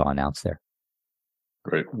relationship that you saw announced there.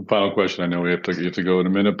 Great. Final question. I know we have to go in a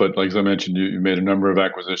minute, but like as I mentioned, you made a number of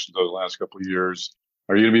acquisitions over the last couple of years.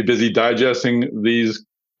 Are you going to be busy digesting these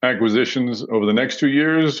acquisitions over the next 2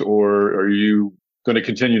 years, or are you going to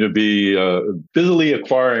continue to be busily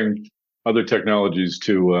acquiring other technologies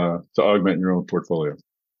to augment your own portfolio?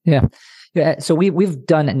 Yeah. So we've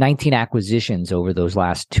done 19 acquisitions over those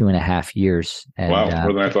last 2.5 years. And, wow,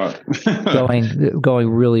 more than I thought. going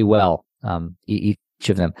really well, each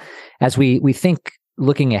of them. As we think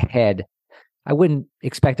looking ahead, I wouldn't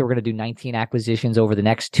expect that we're going to do 19 acquisitions over the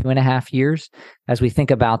next 2.5 years. As we think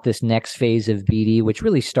about this next phase of BD, which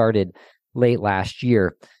really started late last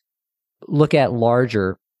year, look at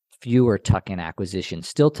larger, fewer tuck-in acquisitions.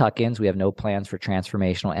 Still tuck-ins. We have no plans for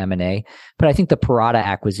transformational M&A, but I think the Parata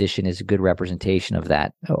acquisition is a good representation of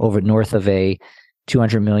that. Over north of a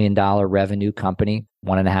 $200 million revenue company,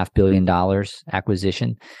 $1.5 billion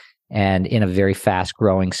acquisition, and in a very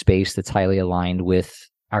fast-growing space that's highly aligned with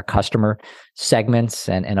our customer segments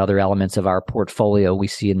and other elements of our portfolio. We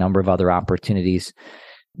see a number of other opportunities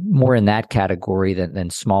more in that category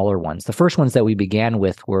than smaller ones. The first ones that we began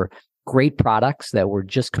with were great products that were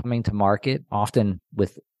just coming to market, often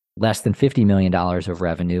with less than $50 million of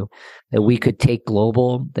revenue, that we could take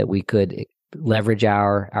global, that we could leverage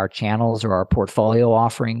our channels or our portfolio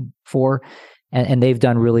offering for. And they've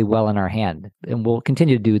done really well in our hand. And we'll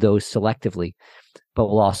continue to do those selectively, but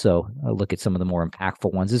we'll also look at some of the more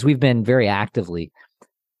impactful ones as we've been very actively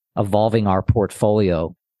evolving our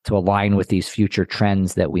portfolio to align with these future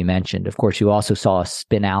trends that we mentioned. Of course, you also saw us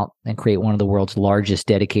spin out and create one of the world's largest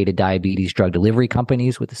dedicated diabetes drug delivery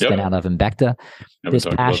companies with the spin out of Embecta this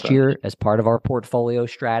past year. As part of our portfolio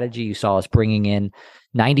strategy, you saw us bringing in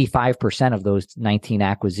 95% of those 19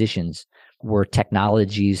 acquisitions were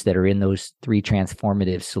technologies that are in those 3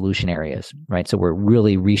 transformative solution areas, right? So we're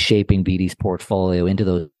really reshaping BD's portfolio into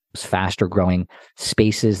those faster growing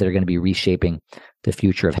spaces that are going to be reshaping the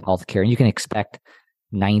future of healthcare. And you can expect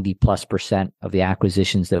 90+% of the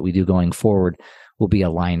acquisitions that we do going forward will be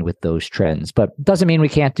aligned with those trends. But it doesn't mean we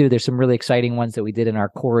can't there's some really exciting ones that we did in our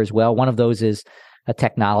core as well. One of those is a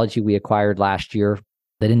technology we acquired last year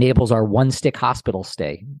that enables our one-stick hospital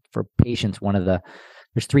stay for patients.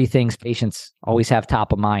 There's 3 things patients always have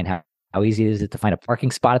top of mind: how How easy is it to find a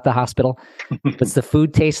parking spot at the hospital? What's the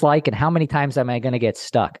food taste like? And how many times am I going to get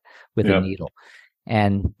stuck with a needle?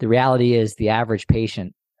 And the reality is the average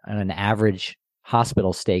patient on an average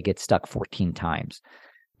hospital stay gets stuck 14 times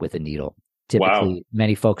with a needle. Typically,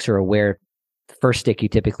 many folks are aware the first stick you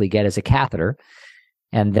typically get is a catheter.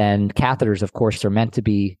 And then catheters, of course, are meant to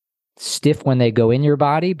be stiff when they go in your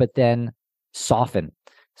body, but then soften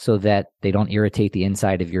so that they don't irritate the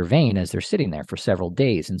inside of your vein as they're sitting there for several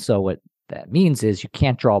days. And so what that means is you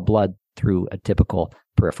can't draw blood through a typical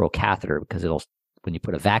peripheral catheter because when you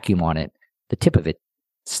put a vacuum on it, the tip of it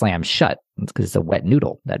slams shut because it's a wet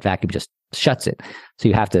noodle. That vacuum just shuts it. So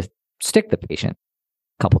you have to stick the patient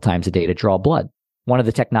a couple times a day to draw blood. One of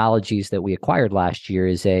the technologies that we acquired last year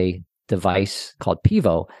is a device called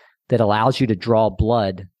Pivo that allows you to draw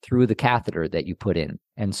blood through the catheter that you put in.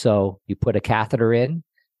 And so you put a catheter in,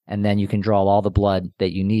 and then you can draw all the blood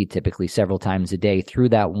that you need, typically several times a day, through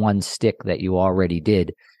that one stick that you already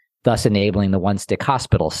did, thus enabling the one-stick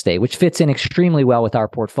hospital stay, which fits in extremely well with our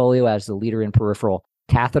portfolio as the leader in peripheral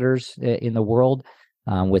catheters in the world,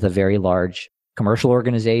 with a very large commercial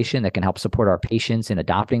organization that can help support our patients in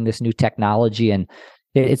adopting this new technology. And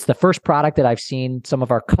it's the first product that I've seen some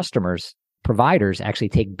of our customers, providers, actually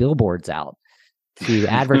take billboards out to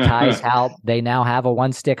advertise how they now have a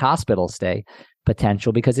one-stick hospital stay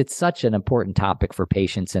potential, because it's such an important topic for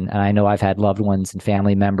patients. And I know I've had loved ones and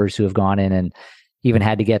family members who have gone in and even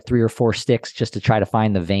had to get 3 or 4 sticks just to try to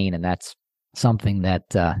find the vein. And that's something that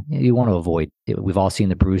you want to avoid. We've all seen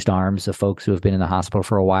the bruised arms of folks who have been in the hospital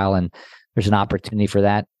for a while, and there's an opportunity for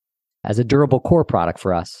that as a durable core product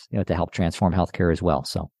for us, to help transform healthcare as well.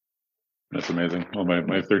 So that's amazing. Well, my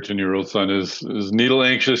 13-year-old son is needle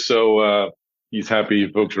anxious, so he's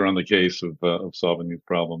happy folks are on the case of solving these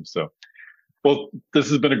problems. So, well, this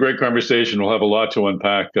has been a great conversation. We'll have a lot to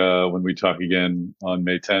unpack when we talk again on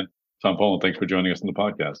May 10th. Tom Polen, thanks for joining us on the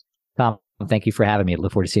podcast. Tom, thank you for having me. I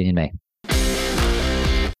look forward to seeing you in May.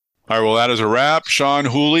 All right, well, that is a wrap. Sean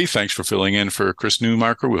Hooley, thanks for filling in for Chris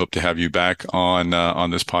Newmarker. We hope to have you back on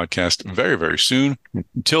this podcast very, very soon.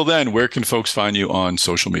 Until then, where can folks find you on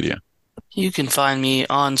social media? You can find me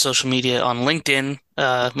on social media on LinkedIn.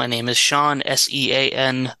 My name is Sean,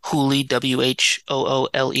 Sean Hooley,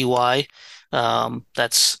 Whooley.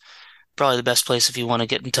 That's probably the best place if you want to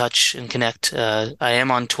get in touch and connect. I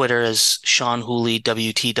am on Twitter as Sean Hooley,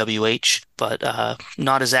 WTWH, but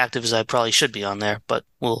not as active as I probably should be on there. But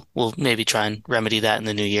we'll maybe try and remedy that in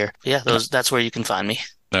the new year. But yeah, that's where you can find me.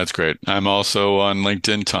 That's great. I'm also on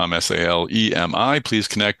LinkedIn, Tom, Salemi. Please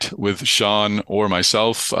connect with Sean or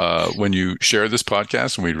myself when you share this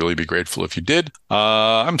podcast, and we'd really be grateful if you did.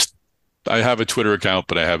 I have a Twitter account,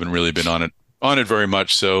 but I haven't really been on it very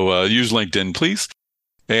much. So use LinkedIn, please.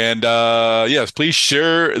 And yes, please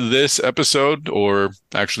share this episode, or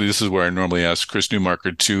actually, this is where I normally ask Chris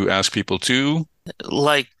Newmarker to ask people to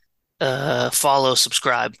follow,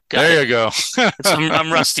 subscribe. There you go.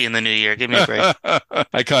 I'm rusty in the new year. Give me a break.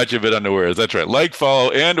 I caught you a bit unawares. That's right. Like,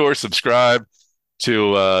 follow, and or subscribe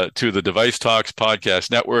to the Device Talks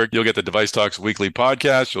Podcast Network. You'll get the Device Talks weekly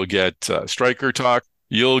podcast. You'll get Stryker Talk.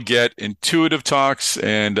 You'll get Intuitive Talks,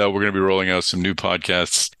 and we're going to be rolling out some new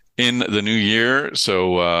podcasts in the new year.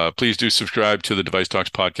 So please do subscribe to the Device Talks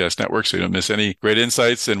Podcast Network so you don't miss any great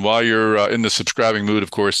insights. And while you're in the subscribing mood,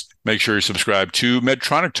 of course, make sure you subscribe to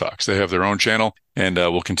Medtronic Talks. They have their own channel, and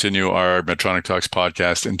we'll continue our Medtronic Talks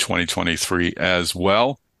podcast in 2023 as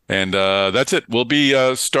well. And that's it. We'll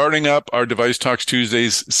be starting up our Device Talks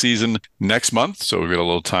Tuesdays season next month, so we've got a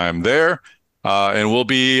little time there. And we'll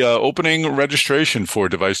be opening registration for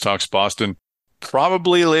Device Talks Boston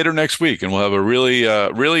probably later next week, and we'll have a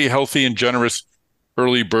really healthy and generous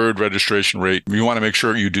early bird registration rate. You want to make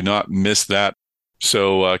sure you do not miss that.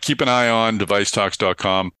 So keep an eye on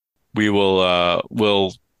devicetalks.com. We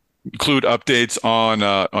will include updates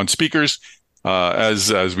on speakers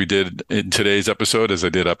as we did in today's episode, as I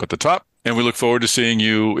did up at the top. And we look forward to seeing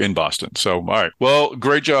you in Boston. So, all right. Well,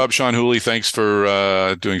 great job, Sean Hooley. Thanks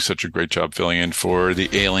for doing such a great job filling in for the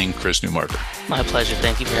ailing Chris Newmarker. My pleasure.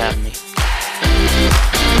 Thank you for having me.